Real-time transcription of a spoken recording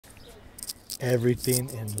Everything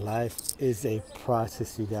in life is a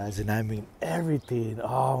process, you guys, and I mean everything.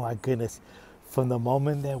 Oh my goodness. From the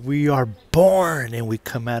moment that we are born and we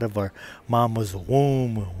come out of our mama's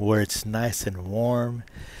womb where it's nice and warm,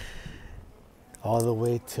 all the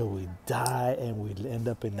way till we die and we end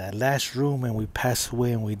up in that last room and we pass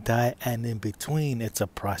away and we die, and in between it's a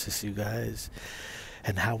process, you guys.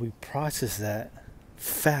 And how we process that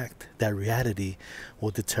fact, that reality,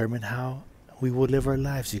 will determine how we will live our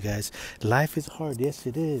lives, you guys. Life is hard. Yes,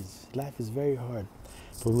 it is. Life is very hard.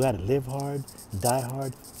 But we got to live hard, die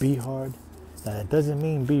hard, be hard. Now, that doesn't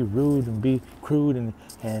mean be rude and be crude and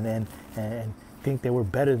think that we're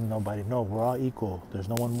better than nobody. No, we're all equal. There's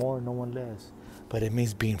no one more, no one less. But it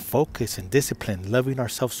means being focused and disciplined, loving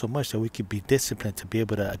ourselves so much that we can be disciplined to be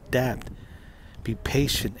able to adapt, be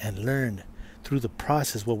patient, and learn through the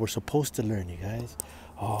process what we're supposed to learn, you guys.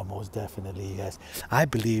 Oh, most definitely, you guys. I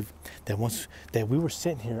believe that once that we were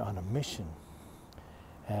sent here on a mission,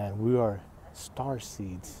 and we are star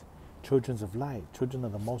seeds, children of light, children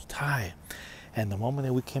of the Most High. And the moment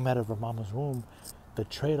that we came out of our mama's womb, the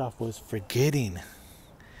trade-off was forgetting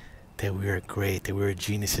that we were great, that we were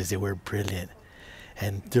geniuses, that we were brilliant.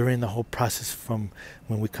 And during the whole process from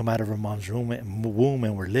when we come out of our mom's womb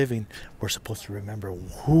and we're living, we're supposed to remember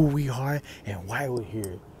who we are and why we're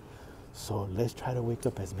here. So let's try to wake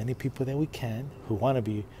up as many people that we can who want to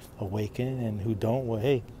be awakened, and who don't, well,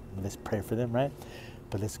 hey, let's pray for them, right?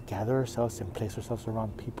 But let's gather ourselves and place ourselves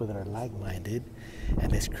around people that are like-minded,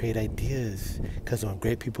 and let's create ideas. Because when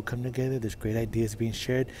great people come together, there's great ideas being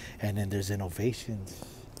shared, and then there's innovations,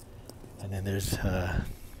 and then there's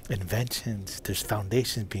inventions, there's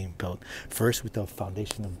foundations being built. First with the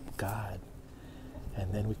foundation of God,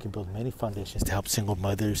 and then we can build many foundations to help single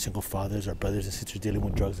mothers, single fathers, our brothers and sisters dealing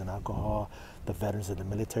with drugs and alcohol, the veterans of the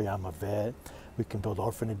military. I'm a vet. We can build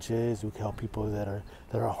orphanages. We can help people that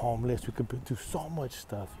are homeless. We could do so much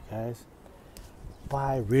stuff, you guys,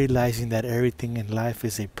 by realizing that everything in life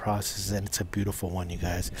is a process, and it's a beautiful one, you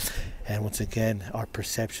guys. And once again, our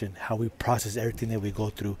perception, how we process everything that we go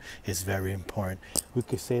through, is very important. We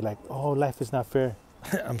could say like, oh, life is not fair.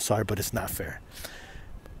 I'm sorry, but it's not fair.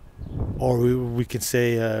 Or we can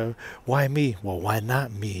say, why me? Well, why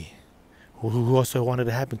not me? Who else I wanted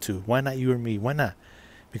to happen to? Why not you or me? Why not?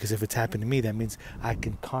 Because if it's happened to me, that means I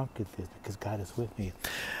can conquer this because God is with me.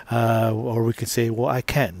 Or we can say, well, I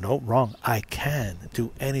can't. No, wrong. I can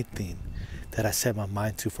do anything that I set my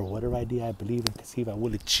mind to. For whatever idea I believe and conceive, I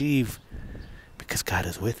will achieve because God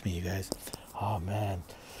is with me, you guys. Oh, man.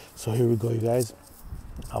 So here we go, you guys.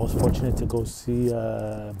 I was fortunate to go see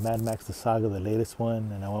Mad Max The Saga, the latest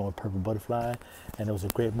one, and I went with Purple Butterfly, and it was a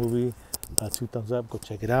great movie. 2 thumbs up, go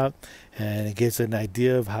check it out. And it gives an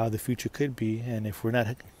idea of how the future could be, and if we're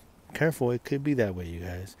not careful, it could be that way, you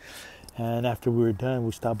guys. And after we were done,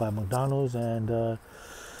 we stopped by McDonald's and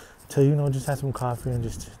just had some coffee and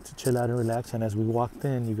just to chill out and relax. And as we walked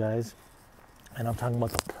in, you guys, and I'm talking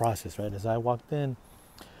about the process, right? As I walked in,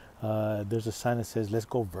 there's a sign that says let's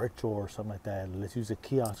go virtual or something like that. Let's use a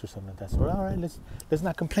kiosk or something like that. So all right, let's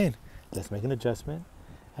not complain. Let's make an adjustment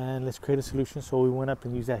and let's create a solution. So we went up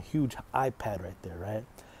and used that huge iPad right there, right?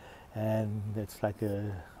 And it's like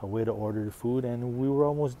a way to order the food, and we were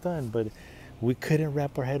almost done, but we couldn't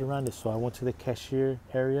wrap our head around it. So I went to the cashier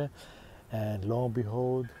area, and lo and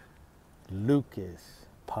behold, Lucas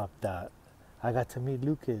popped out. I got to meet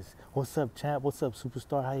Lucas. What's up, champ? What's up,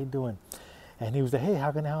 superstar? How you doing? And he was like, hey,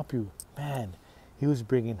 how can I help you? Man, he was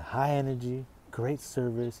bringing high energy, great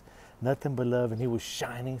service, nothing but love, and he was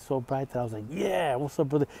shining so bright that I was like, yeah, what's up,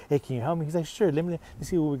 brother? Hey, can you help me? He's like, sure, let me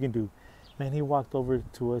see what we can do. Man, he walked over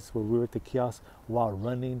to us where we were at the kiosk while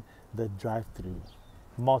running the drive-thru.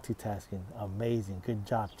 Multitasking, amazing, good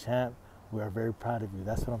job, champ. We are very proud of you.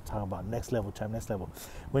 That's what I'm talking about. Next level, champ, next level.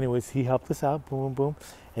 Well, anyways, he helped us out, boom, boom, boom.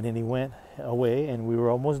 And then he went away, and we were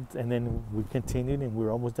almost, and then we continued, and we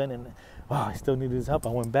were almost done. And I still needed his help. I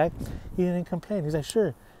went back. He didn't complain. He's like,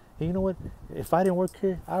 sure. And you know what? If I didn't work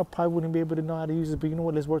here, I probably wouldn't be able to know how to use it. But you know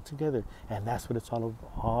what? Let's work together. And that's what it's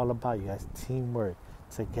all about, you guys. Teamwork.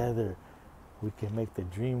 Together, we can make the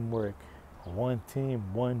dream work. One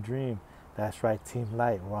team, one dream. That's right, Team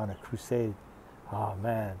Light. We're on a crusade. Oh,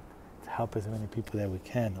 man. To help as many people that we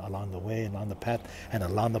can along the way and on the path and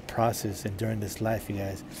along the process and during this life, you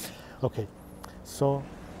guys. Okay, so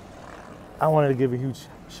I wanted to give a huge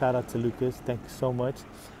shout out to Lucas. Thank you so much.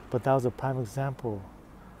 But that was a prime example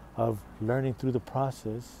of learning through the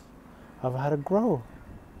process of how to grow,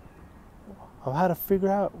 of how to figure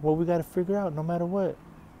out what we got to figure out no matter what.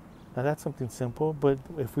 Now that's something simple, but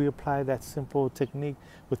if we apply that simple technique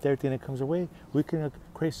with everything that comes our way, we can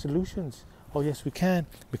create solutions. Oh yes, we can,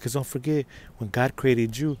 because don't forget, when God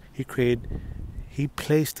created you, He created He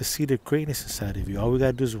placed the seed of greatness inside of you. All we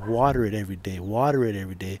gotta do is water it every day,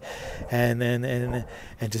 and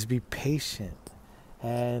just be patient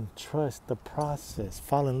and trust the process.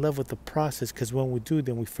 Fall in love with the process, because when we do,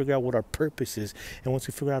 then we figure out what our purpose is. And once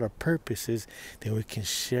we figure out our purpose is, then we can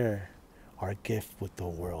share our gift with the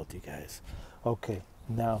world, you guys. Okay,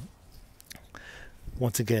 now,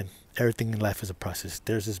 once again, everything in life is a process.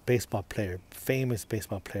 There's this baseball player, famous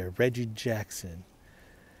baseball player, Reggie Jackson.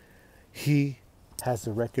 He has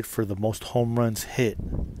the record for the most home runs hit.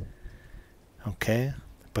 Okay?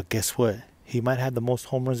 But guess what? He might have the most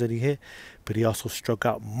home runs that he hit, but he also struck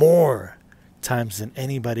out more times than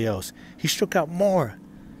anybody else. He struck out more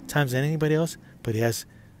times than anybody else, but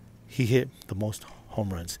he hit the most home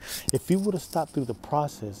runs. If he would have stopped through the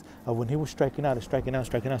process of when he was striking out,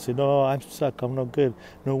 said, "No, I'm suck, I'm no good,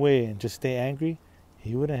 no way," and just stay angry,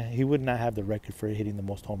 he would not have the record for hitting the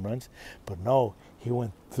most home runs. But no, he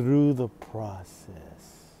went through the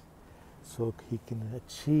process so he can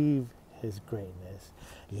achieve his greatness,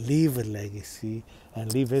 leave a legacy,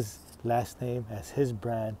 and leave his last name as his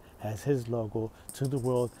brand, as his logo to the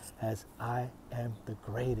world, as I am the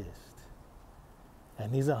greatest.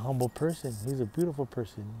 And he's a humble person. He's a beautiful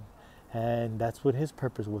person. And that's what his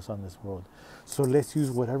purpose was on this world. So let's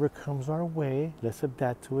use whatever comes our way. Let's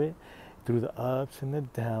adapt to it through the ups and the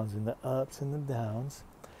downs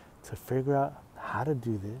to figure out how to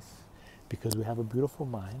do this, because we have a beautiful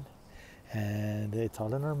mind. And it's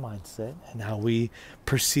all in our mindset and how we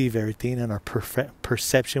perceive everything, and our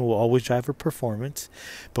perception will always drive our performance.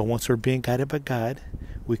 But once we're being guided by God,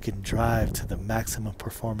 we can drive to the maximum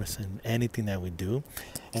performance in anything that we do.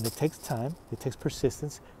 And it takes time, it takes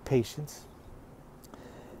persistence, patience,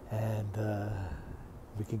 and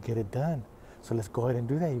we can get it done. So let's go ahead and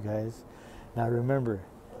do that, you guys. Now remember,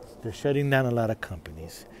 they're shutting down a lot of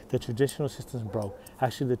companies. The traditional system's broke.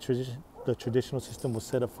 Actually, the traditional system was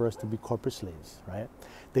set up for us to be corporate slaves, right?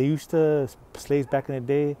 Slaves back in the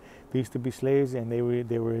day, they used to be slaves, and they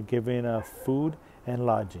were given food and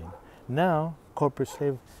lodging. Now,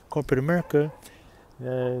 corporate America,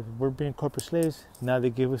 we're being corporate slaves. Now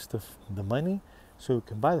they give us the money so we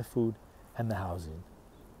can buy the food and the housing.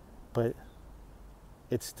 But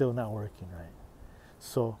it's still not working right.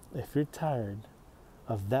 So if you're tired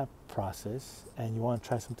of that process and you want to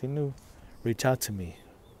try something new, reach out to me.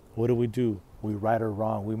 What do? We right or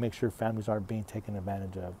wrong. We make sure families aren't being taken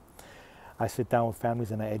advantage of. I sit down with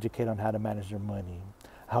families and I educate on how to manage their money.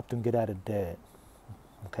 I help them get out of debt.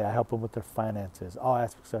 Okay, I help them with their finances, all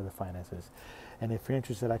aspects of their finances. And if you're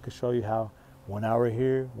interested, I could show you how 1 hour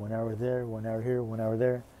here, 1 hour there, 1 hour here, 1 hour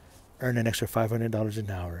there, earn an extra $500 an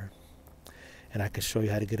hour. And I can show you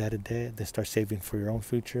how to get out of debt, then start saving for your own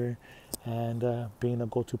future, and being a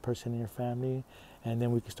go-to person in your family. And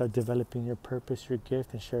then we can start developing your purpose, your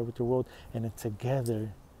gift, and share it with the world. And then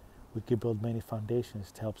together, we could build many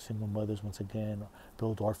foundations to help single mothers, once again,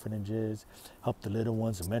 build orphanages, help the little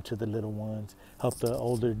ones, mentor the little ones, help the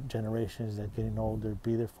older generations that are getting older,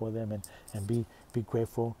 be there for them, and be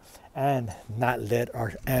grateful, and not let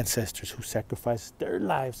our ancestors who sacrificed their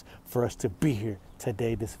lives for us to be here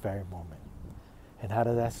today, this very moment. And how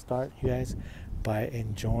does that start, you guys? By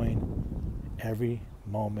enjoying every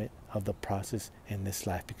moment of the process in this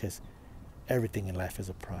life, because everything in life is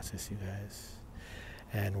a process, you guys.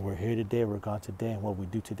 And we're here today, we're gone today, and what we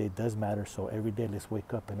do today does matter. So every day, let's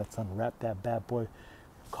wake up and let's unwrap that bad boy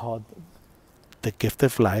called the gift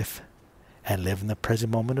of life and live in the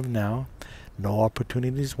present moment of now. No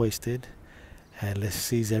opportunity is wasted. And let's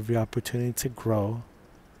seize every opportunity to grow,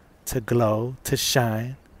 to glow, to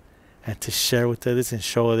shine, and to share with others and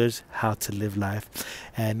show others how to live life.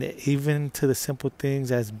 And even to the simple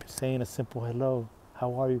things as saying a simple hello.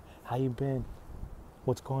 How are you? How you been?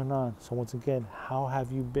 What's going on? So once again, how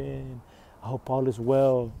have you been? I hope all is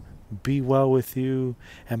well. Be well with you,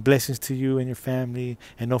 and blessings to you and your family.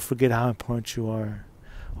 And don't forget how important you are.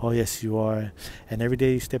 Oh yes, you are. And every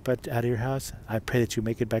day you step out of your house, I pray that you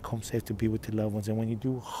make it back home safe to be with your loved ones. And when you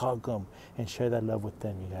do, hug them and share that love with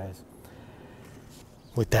them, you guys.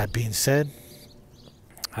 With that being said,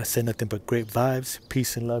 I say nothing but great vibes,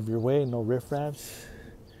 peace and love your way, no riffraffs.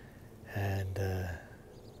 And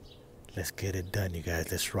let's get it done, you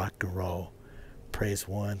guys. Let's rock and roll. Praise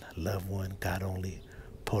one, love one, God only.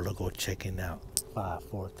 Polo Go checking out. 5,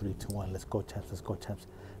 4, 3, 2, 1. Let's go, champs. Let's go, champs.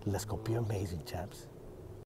 Let's go be amazing, champs.